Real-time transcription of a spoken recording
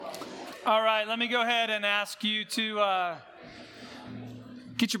All right, let me go ahead and ask you to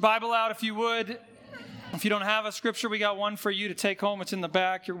get your Bible out if you would. If you don't have a scripture, we got one for you to take home. It's in the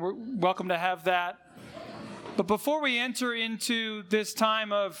back. You're welcome to have that. But before we enter into this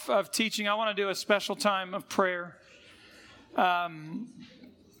time of teaching, I want to do a special time of prayer. Many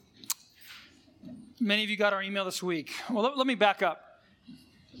of you got our email this week. Well, let me back up.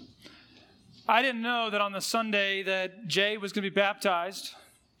 I didn't know that on the Sunday that Jay was going to be baptized,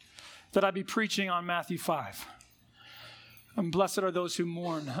 that I'd be preaching on Matthew 5. And blessed are those who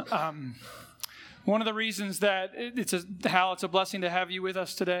mourn. One of the reasons that it's a blessing to have you with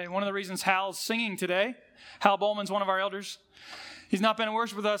us today. One of the reasons Hal's singing today, Hal Bowman's one of our elders. He's not been in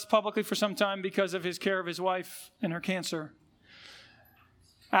worship with us publicly for some time because of his care of his wife and her cancer.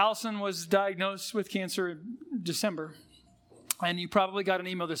 Allison was diagnosed with cancer in December. And you probably got an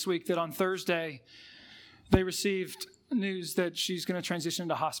email this week that on Thursday, they received news that she's going to transition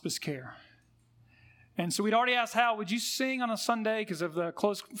to hospice care. And so we'd already asked Hal, would you sing on a Sunday because of the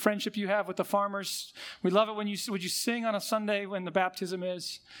close friendship you have with the farmers? We love it when would you sing on a Sunday when the baptism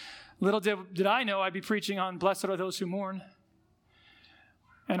is? Little did I know I'd be preaching on blessed are those who mourn.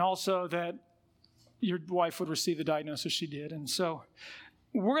 And also that your wife would receive the diagnosis she did. And so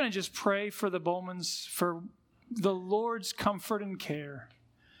we're going to just pray for the Bowmans, for the Lord's comfort and care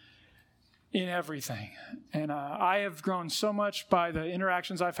in everything. And I have grown so much by the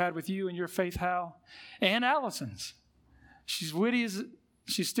interactions I've had with you and your faith, Hal, and Allison's. She's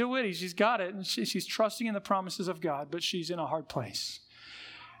still witty. She's got it. And she's trusting in the promises of God, but she's in a hard place.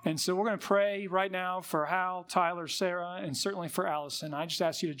 And so we're going to pray right now for Hal, Tyler, Sarah, and certainly for Allison. I just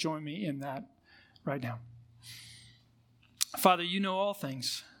ask you to join me in that right now. Father, you know all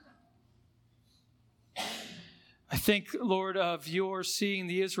things. I think, Lord, of your seeing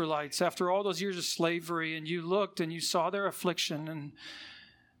the Israelites after all those years of slavery, and you looked and you saw their affliction, and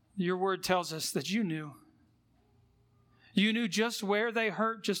your word tells us that you knew. You knew just where they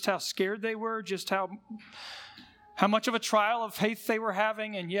hurt, just how scared they were, just how much of a trial of faith they were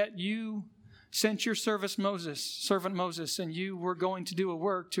having, and yet you sent your servant Moses, and you were going to do a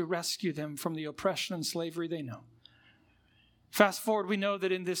work to rescue them from the oppression and slavery they know. Fast forward, we know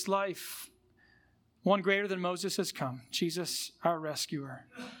that in this life, one greater than Moses has come, Jesus, our rescuer.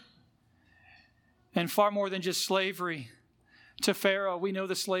 And far more than just slavery to Pharaoh, we know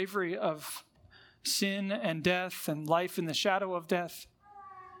the slavery of sin and death and life in the shadow of death.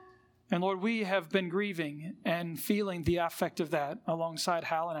 And Lord, we have been grieving and feeling the affect of that alongside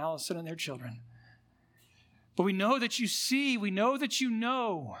Hal and Allison and their children. But we know that you see, we know that you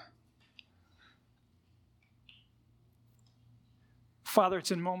know. Father,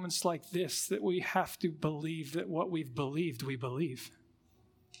 it's in moments like this that we have to believe that what we've believed, we believe.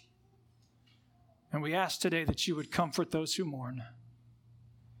 And we ask today that you would comfort those who mourn.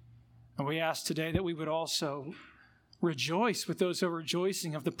 And we ask today that we would also rejoice with those who are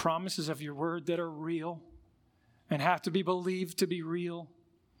rejoicing of the promises of your word that are real and have to be believed to be real.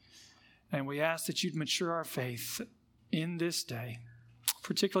 And we ask that you'd mature our faith in this day,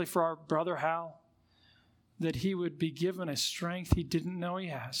 particularly for our brother Hal, that he would be given a strength he didn't know he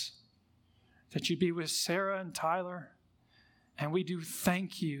has, that you'd be with Sarah and Tyler. And we do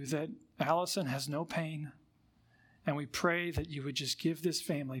thank you that Allison has no pain. And we pray that you would just give this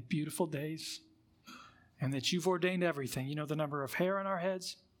family beautiful days and that you've ordained everything. You know the number of hair on our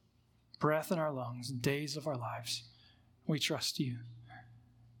heads, breath in our lungs, days of our lives. We trust you.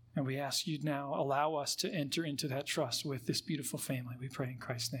 And we ask you now, allow us to enter into that trust with this beautiful family. We pray in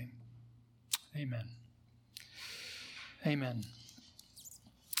Christ's name. Amen. Amen.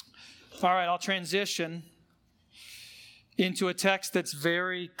 All right, I'll transition into a text that's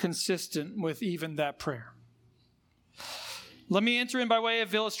very consistent with even that prayer. Let me enter in by way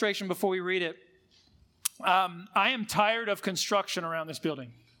of illustration before we read it. I am tired of construction around this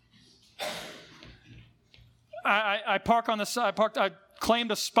building. I park on the side. I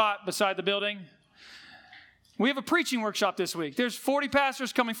claimed a spot beside the building. We have a preaching workshop this week. There's 40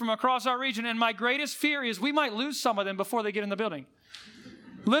 pastors coming from across our region, and my greatest fear is we might lose some of them before they get in the building.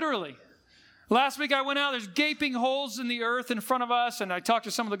 Literally. Last week I went out, there's gaping holes in the earth in front of us, and I talked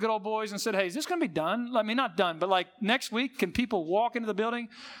to some of the good old boys and said, hey, is this going to be done? I mean, not done, but like next week, can people walk into the building?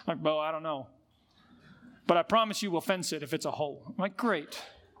 I'm like, well, I don't know. But I promise you we'll fence it if it's a hole. I'm like, great.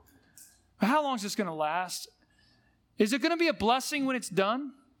 But how long is this going to last? Is it going to be a blessing when it's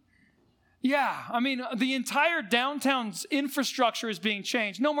done? Yeah, I mean, the entire downtown's infrastructure is being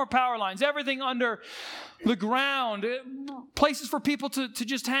changed. No more power lines, everything under the ground, places for people to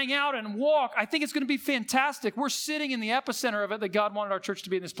just hang out and walk. I think it's going to be fantastic. We're sitting in the epicenter of it that God wanted our church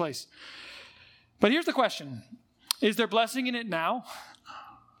to be in this place. But here's the question. Is there blessing in it now?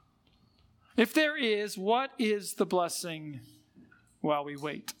 If there is, what is the blessing while we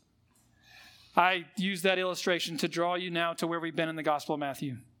wait? I use that illustration to draw you now to where we've been in the Gospel of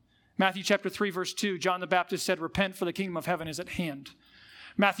Matthew. Matthew chapter 3, verse 2, John the Baptist said, repent, for the kingdom of heaven is at hand.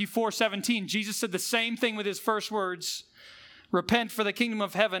 Matthew 4:17, Jesus said the same thing with his first words. Repent, for the kingdom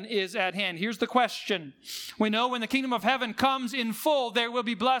of heaven is at hand. Here's the question. We know when the kingdom of heaven comes in full, there will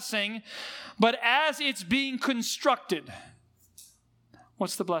be blessing. But as it's being constructed,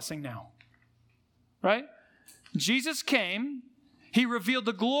 what's the blessing now? Right? Jesus came. He revealed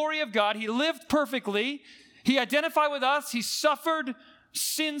the glory of God. He lived perfectly. He identified with us. He suffered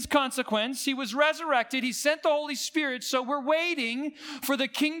sin's consequence. He was resurrected. He sent the Holy Spirit. So we're waiting for the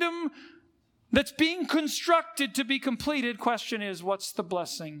kingdom that's being constructed to be completed. Question is, what's the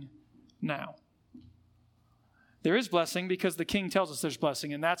blessing now? There is blessing because the king tells us there's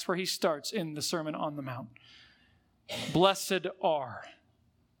blessing, and that's where he starts in the Sermon on the Mount. Blessed are.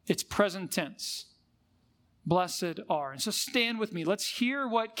 It's present tense. Blessed are. And so stand with me. Let's hear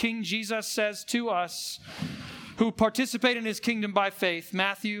what King Jesus says to us who participate in his kingdom by faith.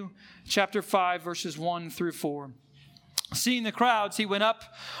 Matthew chapter 5, verses 1 through 4. Seeing the crowds, he went up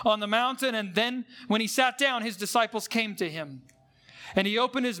on the mountain, and then when he sat down, his disciples came to him. And he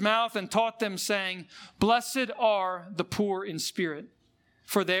opened his mouth and taught them, saying, blessed are the poor in spirit,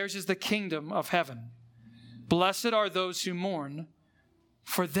 for theirs is the kingdom of heaven. Blessed are those who mourn,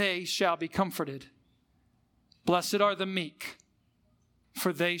 for they shall be comforted. Blessed are the meek,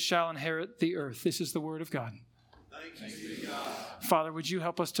 for they shall inherit the earth. This is the word of God. Thanks be to God. Father, would you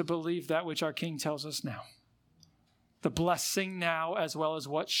help us to believe that which our King tells us now? The blessing now as well as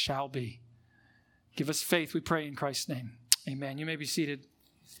what shall be. Give us faith, we pray in Christ's name. Amen. You may be seated.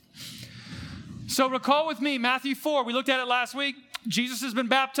 So recall with me, Matthew 4. We looked at it last week. Jesus has been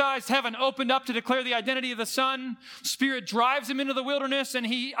baptized. Heaven opened up to declare the identity of the Son. Spirit drives him into the wilderness, and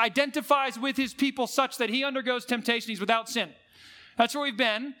he identifies with his people such that he undergoes temptation. He's without sin. That's where we've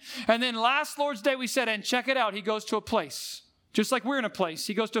been. And then last Lord's Day we said, and check it out, he goes to a place. Just like we're in a place.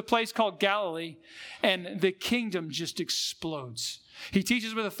 He goes to a place called Galilee, and the kingdom just explodes. He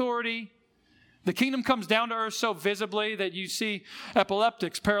teaches with authority. The kingdom comes down to earth so visibly that you see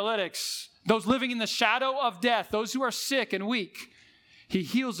epileptics, paralytics, those living in the shadow of death, those who are sick and weak. He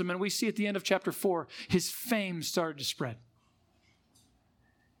heals them, and we see at the end of chapter 4, his fame started to spread.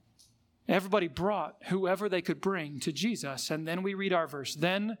 Everybody brought whoever they could bring to Jesus, and then we read our verse.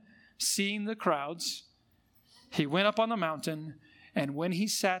 Then, seeing the crowds, he went up on the mountain, and when he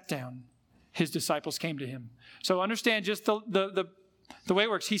sat down, his disciples came to him. So understand just the way it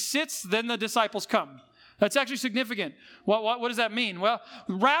works. He sits, then the disciples come. That's actually significant. What does that mean? Well,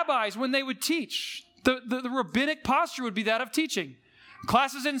 rabbis, when they would teach, the rabbinic posture would be that of teaching.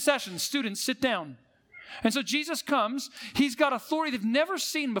 Classes in session, students sit down. And so Jesus comes. He's got authority they've never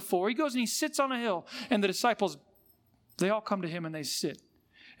seen before. He goes and he sits on a hill, and the disciples, they all come to him and they sit.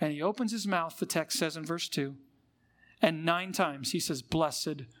 And he opens his mouth, the text says in verse 2, and 9 times he says,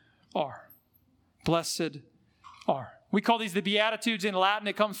 blessed are. Blessed are. We call these the Beatitudes in Latin.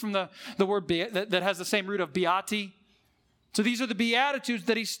 It comes from the word that has the same root of beati. So these are the Beatitudes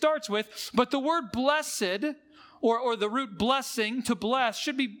that he starts with. But the word blessed, or the root blessing, to bless,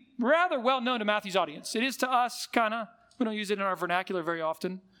 should be rather well known to Matthew's audience. It is to us, kind of. We don't use it in our vernacular very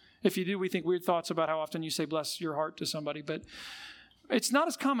often. If you do, we think weird thoughts about how often you say bless your heart to somebody. But it's not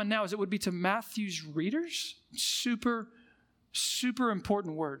as common now as it would be to Matthew's readers. Super, super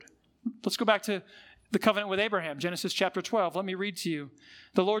important word. Let's go back to the covenant with Abraham, Genesis chapter 12. Let me read to you.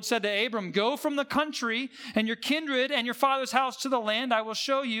 The Lord said to Abram, go from the country and your kindred and your father's house to the land I will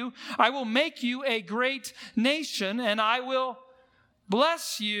show you. I will make you a great nation, and I will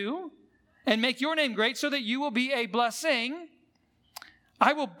bless you and make your name great so that you will be a blessing.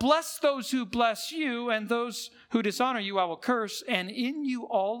 I will bless those who bless you, and those who dishonor you I will curse, and in you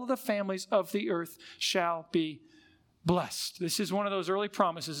all of the families of the earth shall be blessed. This is one of those early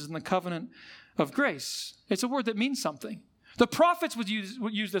promises in the covenant of grace. It's a word that means something. The prophets would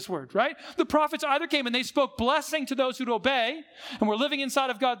use this word, right? The prophets either came and they spoke blessing to those who'd obey and were living inside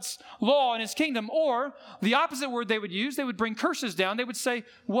of God's law and his kingdom, or the opposite word they would use, they would bring curses down. They would say,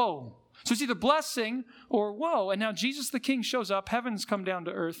 woe. So it's either blessing or woe. And now Jesus the King shows up, heavens come down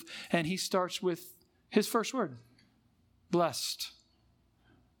to earth, and he starts with his first word, blessed.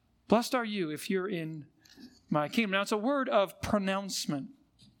 Blessed are you if you're in my kingdom. Now it's a word of pronouncement.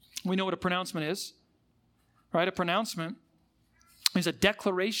 We know what a pronouncement is, right? A pronouncement is a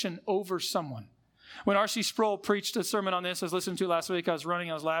declaration over someone. When R.C. Sproul preached a sermon on this, I was listening to it last week, I was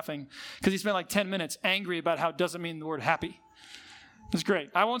laughing, because he spent like 10 minutes angry about how it doesn't mean the word happy. It's great.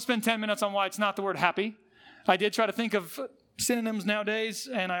 I won't spend 10 minutes on why it's not the word happy. I did try to think of synonyms nowadays,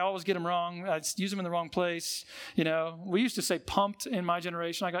 and I always get them wrong. I use them in the wrong place. We used to say pumped in my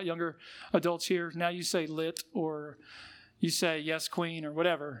generation. I got younger adults here. Now you say lit, or you say yes, queen, or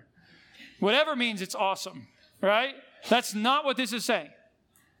whatever. Whatever means it's awesome, right? That's not what this is saying.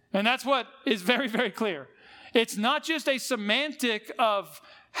 And that's what is very, very clear. It's not just a semantic of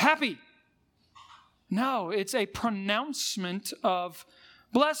happy. No, it's a pronouncement of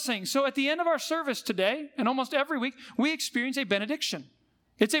blessing. So at the end of our service today, and almost every week, we experience a benediction.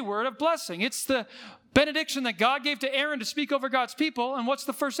 It's a word of blessing. It's the benediction that God gave to Aaron to speak over God's people. And what's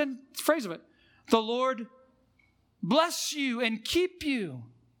the first phrase of it? The Lord bless you and keep you.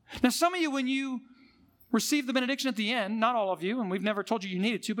 Now, some of you, when you receive the benediction at the end, not all of you, and we've never told you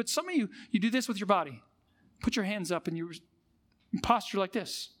needed to, but some of you do this with your body. Put your hands up and you posture like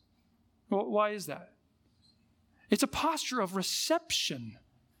this. Well, why is that? It's a posture of reception,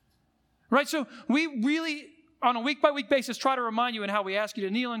 right? So we really, on a week-by-week basis, try to remind you in how we ask you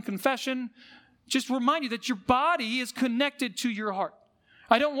to kneel in confession, just remind you that your body is connected to your heart.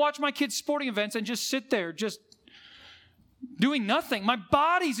 I don't watch my kids' sporting events and just sit there just doing nothing. My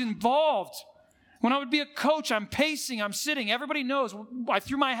body's involved. When I would be a coach, I'm pacing, I'm sitting. Everybody knows I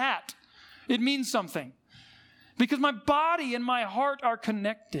threw my hat. It means something because my body and my heart are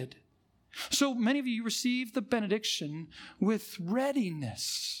connected. So many of you receive the benediction with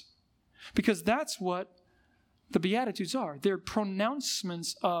readiness because that's what the Beatitudes are. They're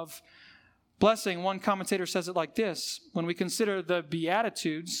pronouncements of blessing. One commentator says it like this: when we consider the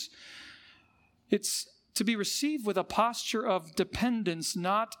Beatitudes, it's to be received with a posture of dependence,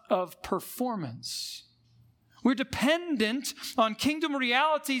 not of performance. We're dependent on kingdom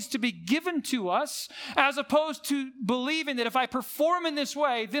realities to be given to us, as opposed to believing that if I perform in this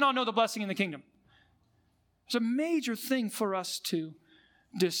way, then I'll know the blessing in the kingdom. It's a major thing for us to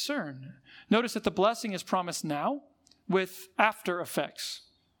discern. Notice that the blessing is promised now with after effects.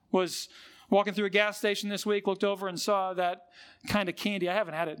 Was walking through a gas station this week, looked over and saw that kind of candy. I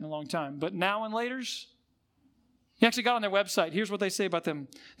haven't had it in a long time, but now and laters. You actually got on their website. Here's what they say about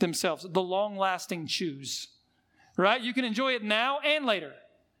themselves. The long-lasting chews. Right? You can enjoy it now and later.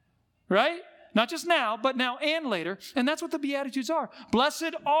 Right? Not just now, but now and later. And that's what the Beatitudes are.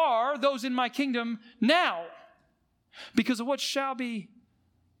 Blessed are those in my kingdom now, because of what shall be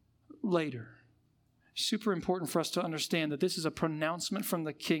later. Super important for us to understand that this is a pronouncement from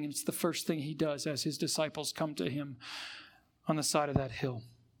the King. And it's the first thing he does as his disciples come to him on the side of that hill.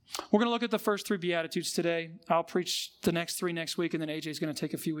 We're going to look at the first three Beatitudes today. I'll preach the next three next week, and then AJ's going to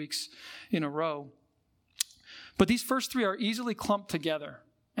take a few weeks in a row. But these first three are easily clumped together.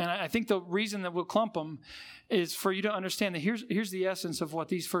 And I think the reason that we'll clump them is for you to understand that here's the essence of what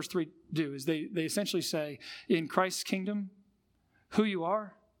these first three do. Is they essentially say, in Christ's kingdom, who you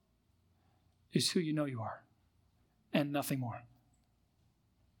are is who you know you are, and nothing more.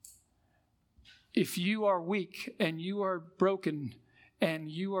 If you are weak and you are broken and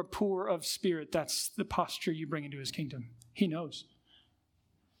you are poor of spirit, that's the posture you bring into his kingdom. He knows.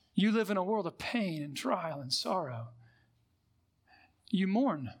 You live in a world of pain and trial and sorrow. You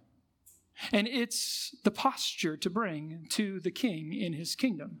mourn. And it's the posture to bring to the king in his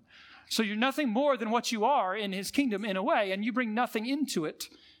kingdom. So you're nothing more than what you are in his kingdom in a way, and you bring nothing into it.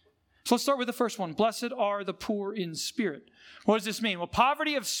 So let's start with the first one. Blessed are the poor in spirit. What does this mean? Well,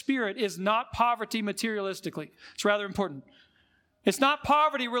 poverty of spirit is not poverty materialistically. It's rather important. It's not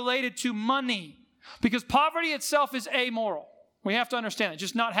poverty related to money, because poverty itself is amoral. We have to understand it.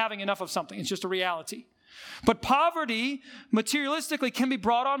 Just not having enough of something. It's just a reality. But poverty, materialistically, can be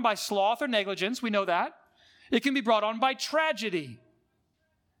brought on by sloth or negligence. We know that. It can be brought on by tragedy.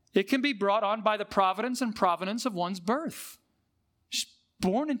 It can be brought on by the providence and provenance of one's birth. Just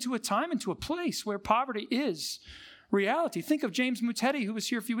born into a time, into a place where poverty is reality. Think of James Muteti, who was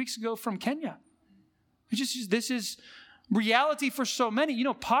here a few weeks ago from Kenya. This is reality for so many. You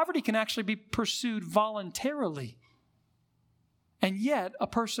know, poverty can actually be pursued voluntarily. And yet, a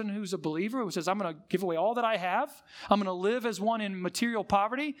person who's a believer who says, I'm going to give away all that I have, I'm going to live as one in material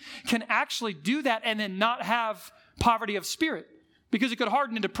poverty, can actually do that and then not have poverty of spirit, because it could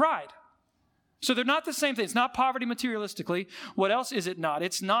harden into pride. So they're not the same thing. It's not poverty materialistically. What else is it not?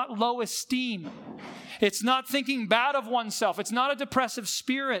 It's not low esteem. It's not thinking bad of oneself. It's not a depressive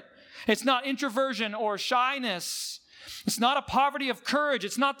spirit. It's not introversion or shyness. It's not a poverty of courage.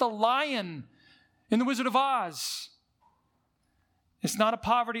 It's not the lion in The Wizard of Oz. It's not a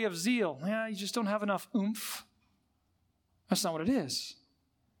poverty of zeal. Yeah, you just don't have enough oomph. That's not what it is.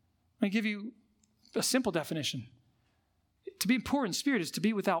 Let me give you a simple definition. To be poor in spirit is to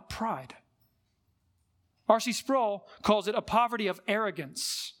be without pride. R.C. Sproul calls it a poverty of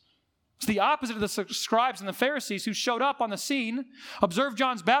arrogance. It's the opposite of the scribes and the Pharisees who showed up on the scene, observed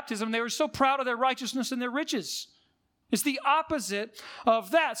John's baptism. They were so proud of their righteousness and their riches. It's the opposite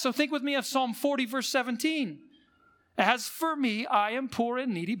of that. So think with me of Psalm 40, verse 17. As for me, I am poor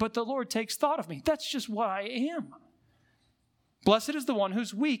and needy, but the Lord takes thought of me. That's just what I am. Blessed is the one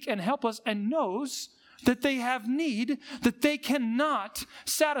who's weak and helpless and knows that they have need that they cannot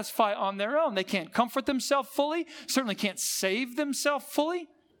satisfy on their own. They can't comfort themselves fully, certainly can't save themselves fully.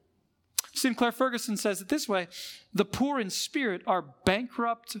 Sinclair Ferguson says it this way: the poor in spirit are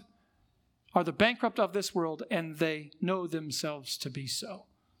the bankrupt of this world, and they know themselves to be so.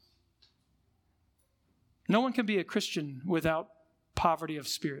 No one can be a Christian without poverty of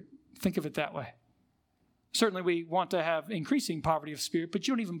spirit. Think of it that way. Certainly we want to have increasing poverty of spirit, but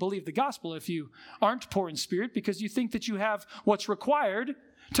you don't even believe the gospel if you aren't poor in spirit, because you think that you have what's required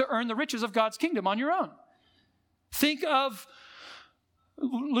to earn the riches of God's kingdom on your own. Think of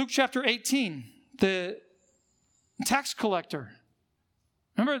Luke chapter 18, the tax collector.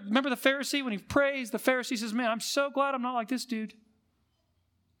 Remember the Pharisee? When he prays, the Pharisee says, man, I'm so glad I'm not like this dude.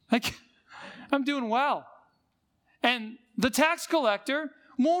 Like, I'm doing well. And the tax collector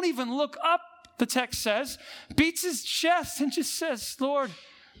won't even look up, the text says, beats his chest and just says, Lord,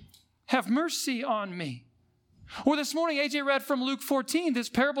 have mercy on me. Or this morning, AJ read from Luke 14, this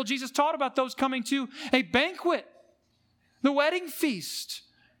parable Jesus taught about those coming to a banquet, the wedding feast.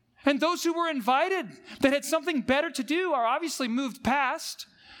 And those who were invited that had something better to do are obviously moved past.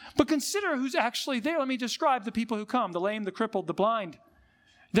 But consider who's actually there. Let me describe the people who come: the lame, the crippled, the blind.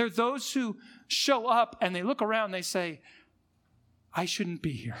 They're those who show up and they look around and they say, I shouldn't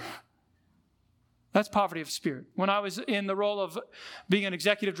be here. That's poverty of spirit. When I was in the role of being an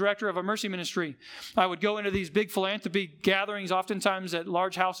executive director of a mercy ministry, I would go into these big philanthropy gatherings, oftentimes at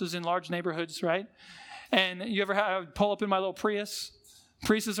large houses in large neighborhoods, right? And I would pull up in my little Prius.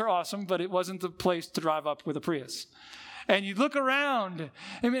 Priuses are awesome, but it wasn't the place to drive up with a Prius. And you'd look around.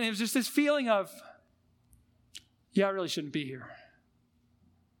 I mean, it was just this feeling of, yeah, I really shouldn't be here.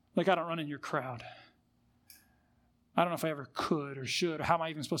 Like, I don't run in your crowd. I don't know if I ever could or should, or how am I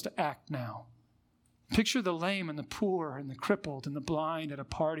even supposed to act now? Picture the lame and the poor and the crippled and the blind at a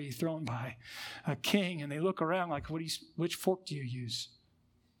party thrown by a king, and they look around like, which fork do you use?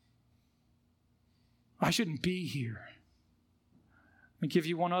 I shouldn't be here. Let me give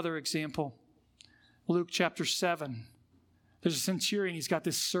you one other example. Luke chapter 7. There's a centurion. He's got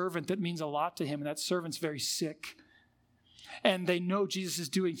this servant that means a lot to him, and that servant's very sick. And they know Jesus is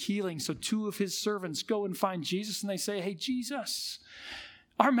doing healing, so two of his servants go and find Jesus, and they say, hey, Jesus,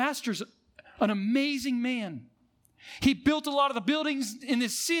 our master's an amazing man. He built a lot of the buildings in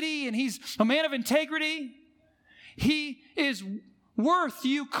this city, and he's a man of integrity. He is worth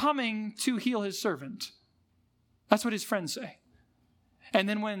you coming to heal his servant. That's what his friends say. And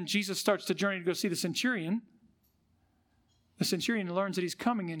then when Jesus starts the journey to go see the centurion learns that he's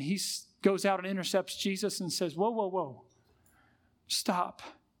coming, and he goes out and intercepts Jesus and says, whoa, whoa, whoa, stop.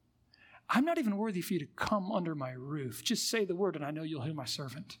 I'm not even worthy for you to come under my roof. Just say the word and I know you'll heal my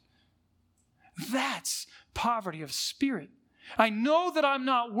servant. That's poverty of spirit. I know that I'm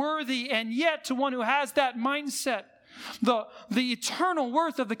not worthy, and yet to one who has that mindset, the eternal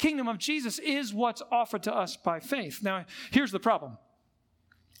worth of the kingdom of Jesus is what's offered to us by faith. Now, here's the problem.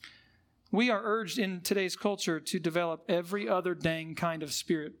 We are urged in today's culture to develop every other dang kind of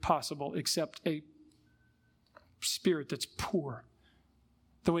spirit possible except a spirit that's poor,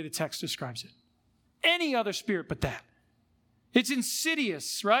 the way the text describes it. Any other spirit but that. It's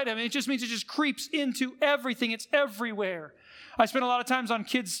insidious, right? I mean, it just means it just creeps into everything. It's everywhere. I spend a lot of times on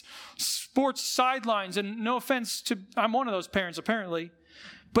kids' sports sidelines, and no offense to, I'm one of those parents apparently,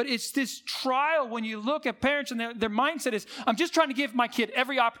 but it's this trial when you look at parents and their mindset is, I'm just trying to give my kid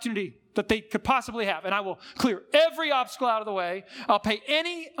every opportunity that they could possibly have, and I will clear every obstacle out of the way. I'll pay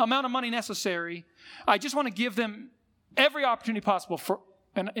any amount of money necessary. I just want to give them every opportunity possible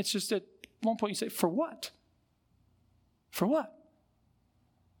and it's just at one point you say, for what? For what?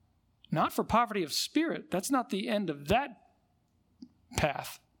 Not for poverty of spirit. That's not the end of that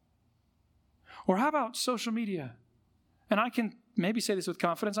path. Or how about social media? And I can maybe say this with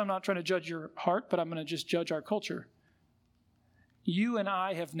confidence. I'm not trying to judge your heart, but I'm going to just judge our culture. You and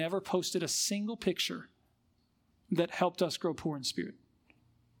I have never posted a single picture that helped us grow poor in spirit.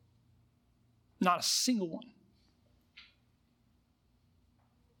 Not a single one.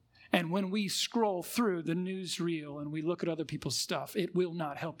 And when we scroll through the newsreel and we look at other people's stuff, it will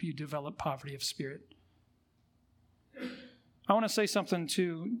not help you develop poverty of spirit. I want to say something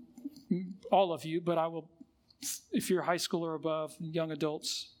to all of you, but I will, if you're high school or above, young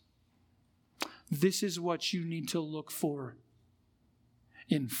adults, this is what you need to look for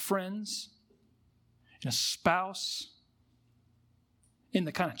in friends, in a spouse, in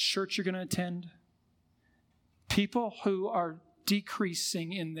the kind of church you're going to attend. People who are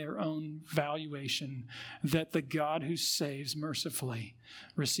decreasing in their own valuation, that the God who saves mercifully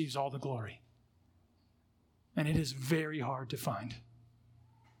receives all the glory. And it is very hard to find.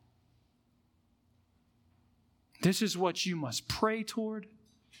 This is what you must pray toward,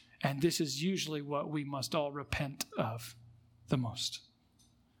 and this is usually what we must all repent of the most.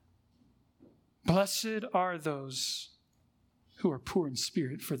 Blessed are those who are poor in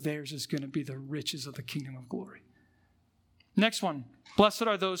spirit, for theirs is going to be the riches of the kingdom of glory. Next one, blessed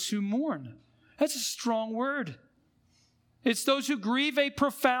are those who mourn. That's a strong word. It's those who grieve a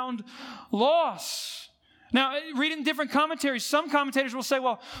profound loss. Now, reading different commentaries, some commentators will say,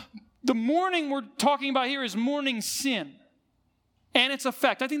 well, the mourning we're talking about here is mourning sin and its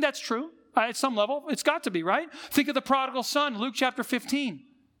effect. I think that's true at some level. It's got to be, right? Think of the prodigal son, Luke chapter 15.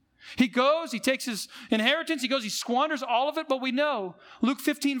 He goes, he takes his inheritance, he goes, he squanders all of it, but we know, Luke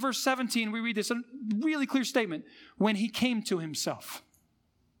 15 verse 17, we read this, a really clear statement, when he came to himself.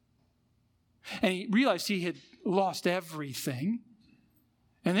 And he realized he had lost everything.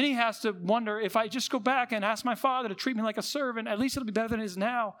 And then he has to wonder, if I just go back and ask my father to treat me like a servant, at least it'll be better than it is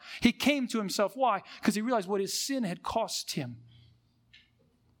now. He came to himself. Why? Because he realized what his sin had cost him.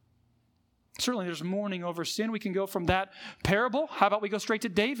 Certainly there's mourning over sin. We can go from that parable. How about we go straight to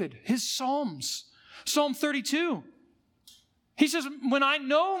David, his Psalms. Psalm 32. He says, when I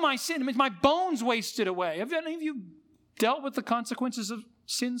know my sin, my bones wasted away. Have any of you dealt with the consequences of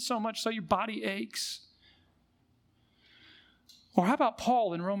sin so much so your body aches? Or how about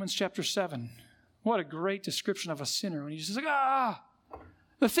Paul in Romans chapter 7? What a great description of a sinner when he's just like,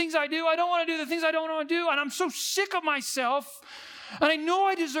 the things I do, I don't want to do. The things I don't want to do. And I'm so sick of myself. And I know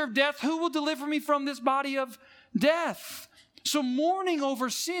I deserve death. Who will deliver me from this body of death? So mourning over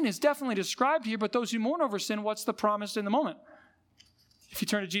sin is definitely described here. But those who mourn over sin, what's the promise in the moment? If you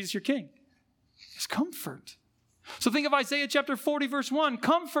turn to Jesus, your King, is comfort. So think of Isaiah chapter 40, verse 1.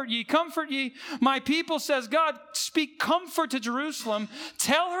 Comfort ye, my people, says God. Speak comfort to Jerusalem.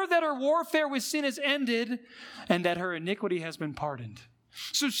 Tell her that her warfare with sin is ended and that her iniquity has been pardoned.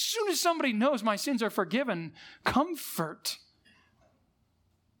 So as soon as somebody knows my sins are forgiven, comfort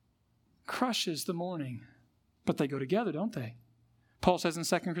crushes the mourning. But they go together, don't they? Paul says in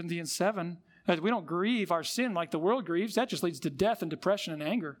 2 Corinthians 7 that we don't grieve our sin like the world grieves. That just leads to death and depression and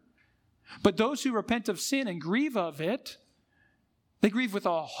anger. But those who repent of sin and grieve of it, they grieve with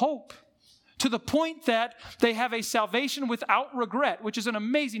a hope to the point that they have a salvation without regret, which is an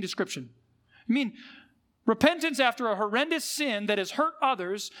amazing description. I mean, repentance after a horrendous sin that has hurt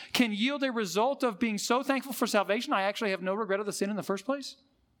others can yield a result of being so thankful for salvation, I actually have no regret of the sin in the first place.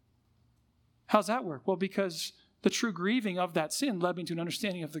 How's that work? Well, because the true grieving of that sin led me to an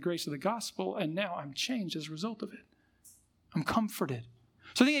understanding of the grace of the gospel, and now I'm changed as a result of it. I'm comforted.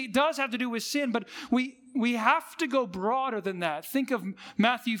 So I think it does have to do with sin, but we have to go broader than that. Think of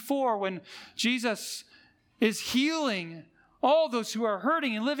Matthew 4 when Jesus is healing all those who are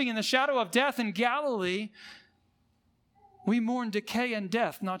hurting and living in the shadow of death in Galilee. We mourn decay and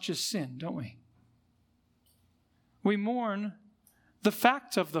death, not just sin, don't we? We mourn the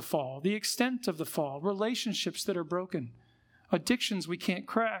fact of the fall, the extent of the fall, relationships that are broken, addictions we can't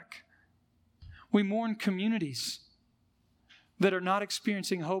crack. We mourn communities that are not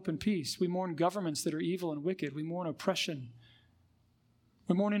experiencing hope and peace. We mourn governments that are evil and wicked. We mourn oppression.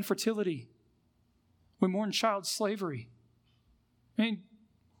 We mourn infertility. We mourn child slavery. I mean,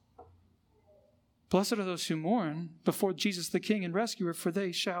 blessed are those who mourn before Jesus the King and Rescuer, for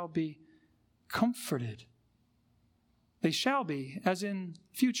they shall be comforted. They shall be, as in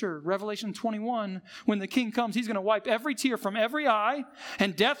future, Revelation 21, when the King comes, he's going to wipe every tear from every eye,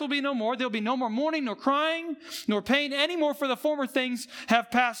 and death will be no more. There'll be no more mourning, nor crying, nor pain anymore, for the former things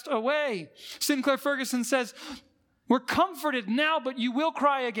have passed away. Sinclair Ferguson says, we're comforted now, but you will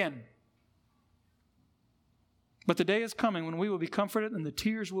cry again. But the day is coming when we will be comforted, and the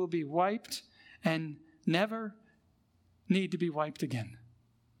tears will be wiped, and never need to be wiped again.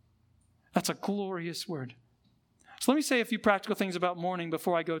 That's a glorious word. So let me say a few practical things about mourning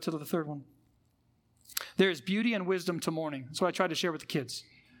before I go to the third one. There is beauty and wisdom to mourning. That's what I tried to share with the kids.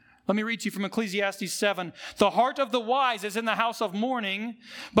 Let me read to you from Ecclesiastes 7. The heart of the wise is in the house of mourning,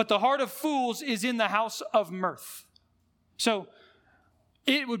 but the heart of fools is in the house of mirth. So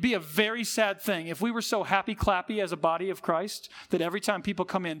it would be a very sad thing if we were so happy-clappy as a body of Christ that every time people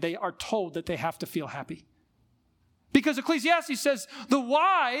come in, they are told that they have to feel happy. Because Ecclesiastes says the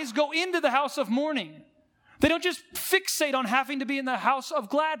wise go into the house of mourning. They don't just fixate on having to be in the house of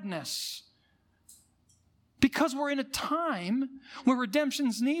gladness. Because we're in a time where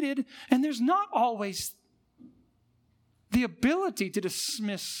redemption's needed, and there's not always the ability to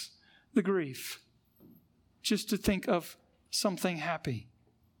dismiss the grief, just to think of something happy.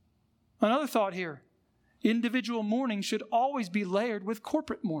 Another thought here, individual mourning should always be layered with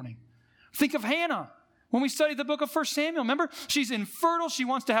corporate mourning. Think of Hannah. When we studied the book of 1 Samuel, remember? She's infertile. She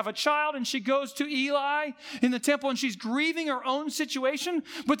wants to have a child, and she goes to Eli in the temple, and she's grieving her own situation.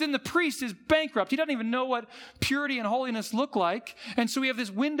 But then the priest is bankrupt. He doesn't even know what purity and holiness look like. And so we have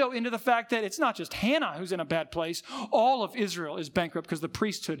this window into the fact that it's not just Hannah who's in a bad place. All of Israel is bankrupt because the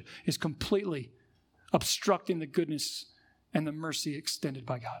priesthood is completely obstructing the goodness and the mercy extended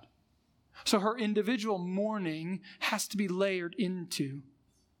by God. So her individual mourning has to be layered into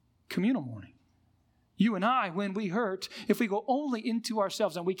communal mourning. You and I, when we hurt, if we go only into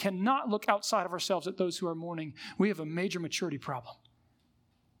ourselves and we cannot look outside of ourselves at those who are mourning, we have a major maturity problem.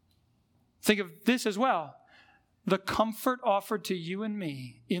 Think of this as well. The comfort offered to you and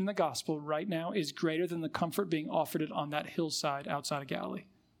me in the gospel right now is greater than the comfort being offered it on that hillside outside of Galilee.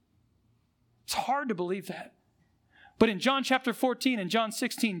 It's hard to believe that. But in John chapter 14 and John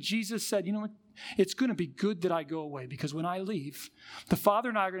 16, Jesus said, you know what? It's going to be good that I go away, because when I leave, the Father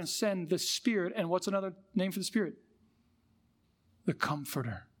and I are going to send the Spirit. And what's another name for the Spirit? The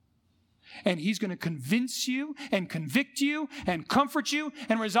Comforter. And He's going to convince you and convict you and comfort you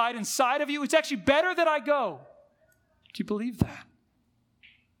and reside inside of you. It's actually better that I go. Do you believe that?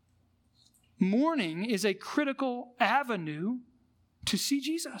 Mourning is a critical avenue to see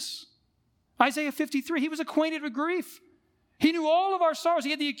Jesus. Isaiah 53, He was acquainted with grief. He knew all of our sorrows.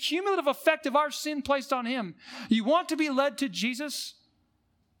 He had the accumulative effect of our sin placed on Him. You want to be led to Jesus?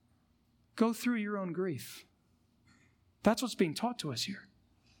 Go through your own grief. That's what's being taught to us here.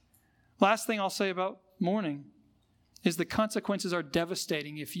 Last thing I'll say about mourning is the consequences are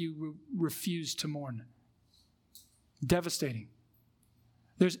devastating if you refuse to mourn. Devastating.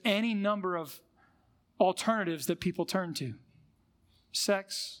 There's any number of alternatives that people turn to.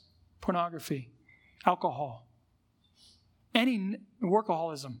 Sex, pornography, alcohol, any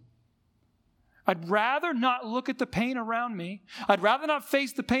workaholism. I'd rather not look at the pain around me. I'd rather not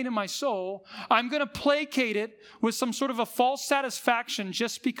face the pain in my soul. I'm going to placate it with some sort of a false satisfaction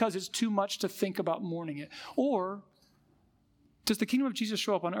just because it's too much to think about mourning it. Or does the kingdom of Jesus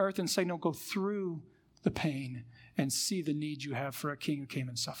show up on earth and say, no, go through the pain and see the need you have for a king who came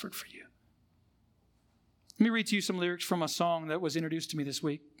and suffered for you? Let me read to you some lyrics from a song that was introduced to me this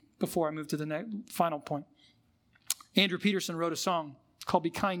week before I move to the final point. Andrew Peterson wrote a song. It's called Be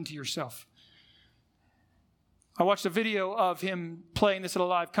Kind to Yourself. I watched a video of him playing this at a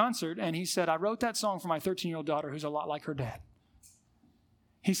live concert, and he said, I wrote that song for my 13-year-old daughter who's a lot like her dad.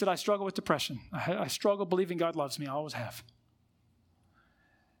 He said, I struggle with depression. I struggle believing God loves me. I always have.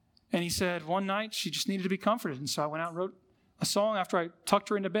 And he said, one night she just needed to be comforted, and so I went out and wrote a song after I tucked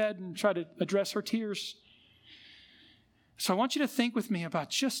her into bed and tried to address her tears. So I want you to think with me about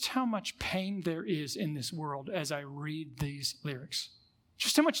just how much pain there is in this world as I read these lyrics.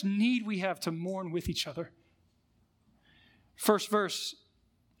 Just how much need we have to mourn with each other. First verse,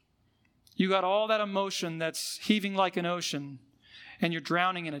 you got all that emotion that's heaving like an ocean, and you're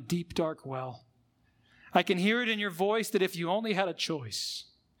drowning in a deep, dark well. I can hear it in your voice that if you only had a choice,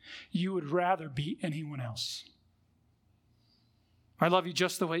 you would rather be anyone else. I love you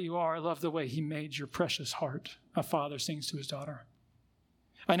just the way you are. I love the way He made your precious heart, a father sings to his daughter.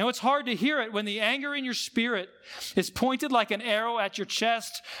 I know it's hard to hear it when the anger in your spirit is pointed like an arrow at your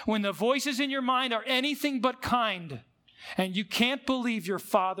chest, when the voices in your mind are anything but kind, and you can't believe your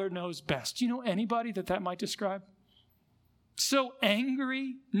Father knows best. Do you know anybody that might describe? So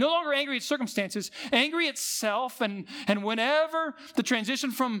angry, no longer angry at circumstances, angry at self, and whenever the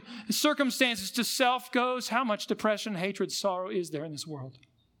transition from circumstances to self goes, how much depression, hatred, sorrow is there in this world?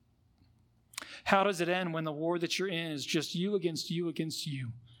 How does it end when the war that you're in is just you against you against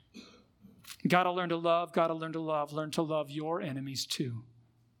you? Gotta learn to love, learn to love your enemies too.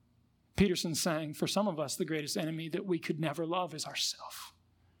 Peterson sang, for some of us, the greatest enemy that we could never love is ourself.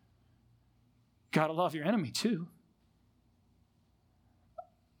 Gotta love your enemy too.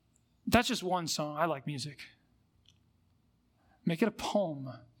 That's just one song. I like music. Make it a poem.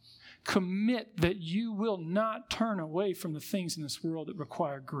 Commit that you will not turn away from the things in this world that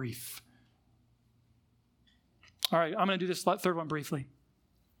require grief. All right, I'm going to do this third one briefly.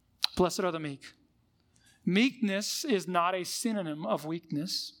 Blessed are the meek. Meekness is not a synonym of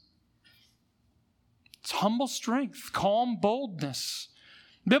weakness. It's humble strength, calm boldness.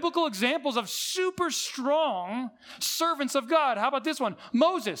 Biblical examples of super strong servants of God. How about this one?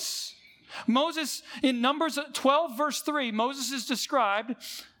 Moses. Moses, in Numbers 12, verse 3, Moses is described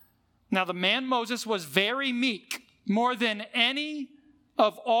Now the man Moses was very meek, more than any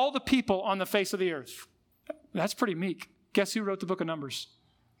of all the people on the face of the earth. That's pretty meek. Guess who wrote the book of Numbers?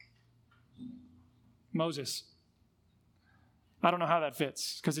 Moses. I don't know how that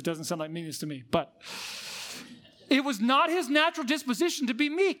fits because it doesn't sound like meekness to me. But it was not his natural disposition to be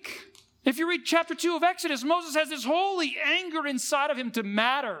meek. If you read chapter 2 of Exodus, Moses has this holy anger inside of him to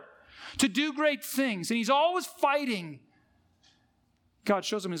matter, to do great things. And he's always fighting. God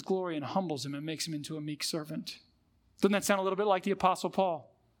shows him his glory and humbles him and makes him into a meek servant. Doesn't that sound a little bit like the Apostle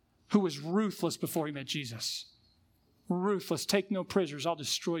Paul, who was ruthless before he met Jesus? Ruthless. Take no prisoners. I'll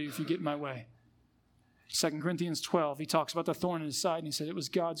destroy you if you get in my way. 2 Corinthians 12, he talks about the thorn in his side, and he said it was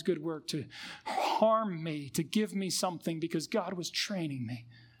God's good work to harm me, to give me something, because God was training me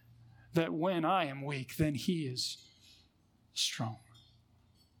that when I am weak, then he is strong.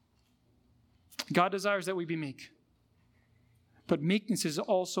 God desires that we be meek. But meekness is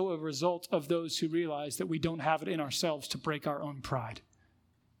also a result of those who realize that we don't have it in ourselves to break our own pride.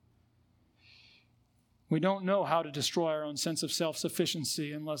 We don't know how to destroy our own sense of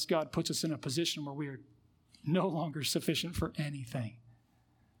self-sufficiency unless God puts us in a position where we are no longer sufficient for anything.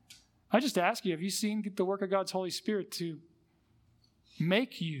 I just ask you, have you seen the work of God's Holy Spirit to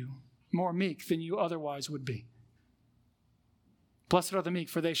make you more meek than you otherwise would be? Blessed are the meek,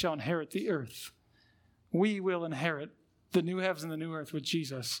 for they shall inherit the earth. We will inherit the new heavens and the new earth with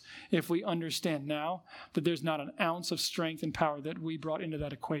Jesus if we understand now that there's not an ounce of strength and power that we brought into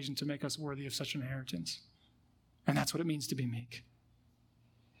that equation to make us worthy of such an inheritance. And that's what it means to be meek.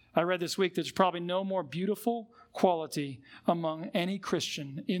 I read this week there's probably no more beautiful quality among any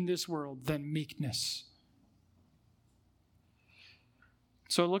Christian in this world than meekness.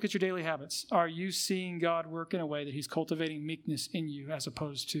 So look at your daily habits. Are you seeing God work in a way that he's cultivating meekness in you as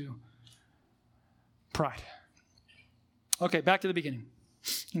opposed to pride? Okay, back to the beginning.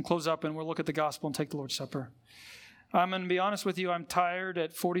 And close up and we'll look at the gospel and take the Lord's Supper. I'm going to be honest with you. I'm tired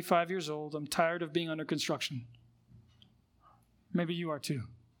at 45 years old. I'm tired of being under construction. Maybe you are too.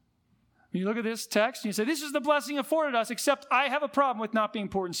 When you look at this text and you say, this is the blessing afforded us, except I have a problem with not being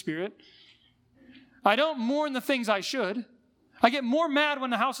poor in spirit. I don't mourn the things I should. I get more mad when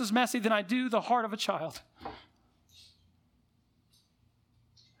the house is messy than I do the heart of a child.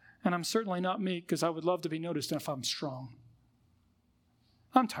 And I'm certainly not meek because I would love to be noticed if I'm strong.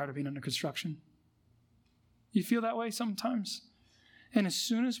 I'm tired of being under construction. You feel that way sometimes? And as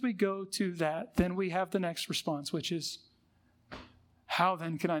soon as we go to that, then we have the next response, which is, how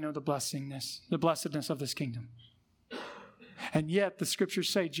then can I know the blessedness of this kingdom? And yet the scriptures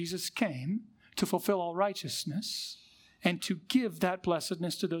say Jesus came to fulfill all righteousness and to give that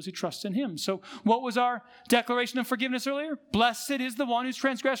blessedness to those who trust in him. So what was our declaration of forgiveness earlier? Blessed is the one whose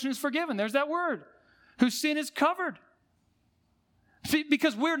transgression is forgiven. There's that word. Whose sin is covered. See,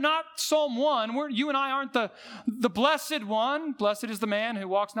 because we're not Psalm 1. You and I aren't the blessed one. Blessed is the man who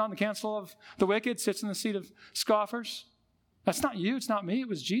walks not in the counsel of the wicked, sits in the seat of scoffers. That's not you. It's not me. It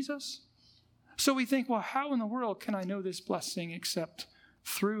was Jesus. So we think, well, how in the world can I know this blessing except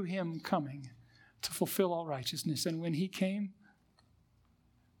through him coming to fulfill all righteousness? And when he came,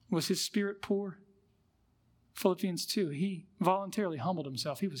 was his spirit poor? Philippians 2, he voluntarily humbled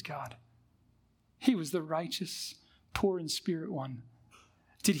himself. He was God. He was the righteous, poor in spirit one.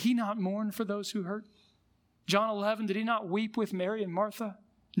 Did he not mourn for those who hurt? John 11, did he not weep with Mary and Martha,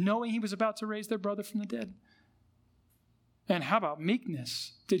 knowing he was about to raise their brother from the dead? And how about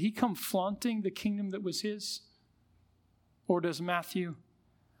meekness? Did he come flaunting the kingdom that was his? Or does Matthew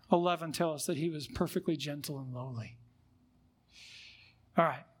 11 tell us that he was perfectly gentle and lowly? All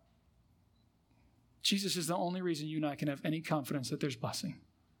right. Jesus is the only reason you and I can have any confidence that there's blessing.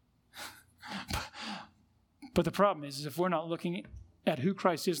 But the problem is if we're not looking at who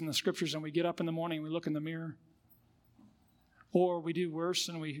Christ is in the scriptures and we get up in the morning and we look in the mirror, or we do worse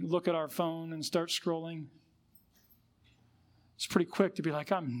and we look at our phone and start scrolling, it's pretty quick to be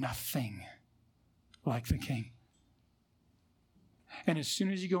like, I'm nothing like the King. And as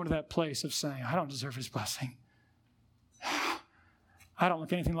soon as you go into that place of saying, I don't deserve his blessing, I don't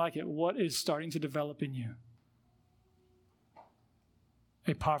look anything like it, what is starting to develop in you?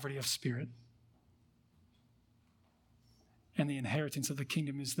 A poverty of spirit. And the inheritance of the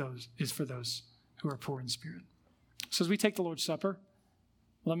kingdom is for those who are poor in spirit. So as we take the Lord's Supper,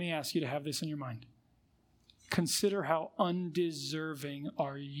 let me ask you to have this in your mind. Consider how undeserving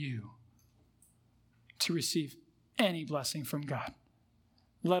are you to receive any blessing from God,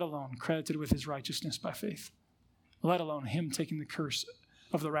 let alone credited with his righteousness by faith, let alone him taking the curse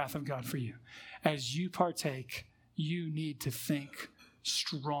of the wrath of God for you. As you partake, you need to think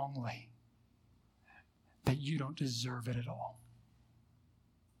strongly that you don't deserve it at all.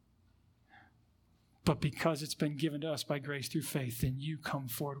 But because it's been given to us by grace through faith, then you come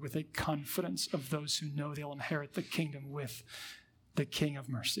forward with a confidence of those who know they'll inherit the kingdom with the King of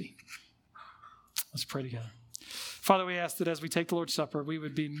mercy. Let's pray together. Father, we ask that as we take the Lord's Supper, we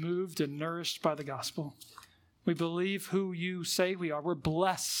would be moved and nourished by the gospel. We believe who you say we are. We're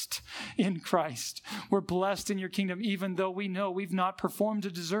blessed in Christ. We're blessed in your kingdom, even though we know we've not performed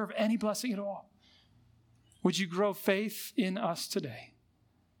to deserve any blessing at all. Would you grow faith in us today?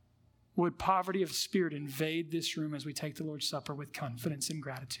 Would poverty of spirit invade this room as we take the Lord's Supper with confidence and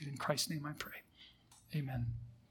gratitude? In Christ's name I pray. Amen.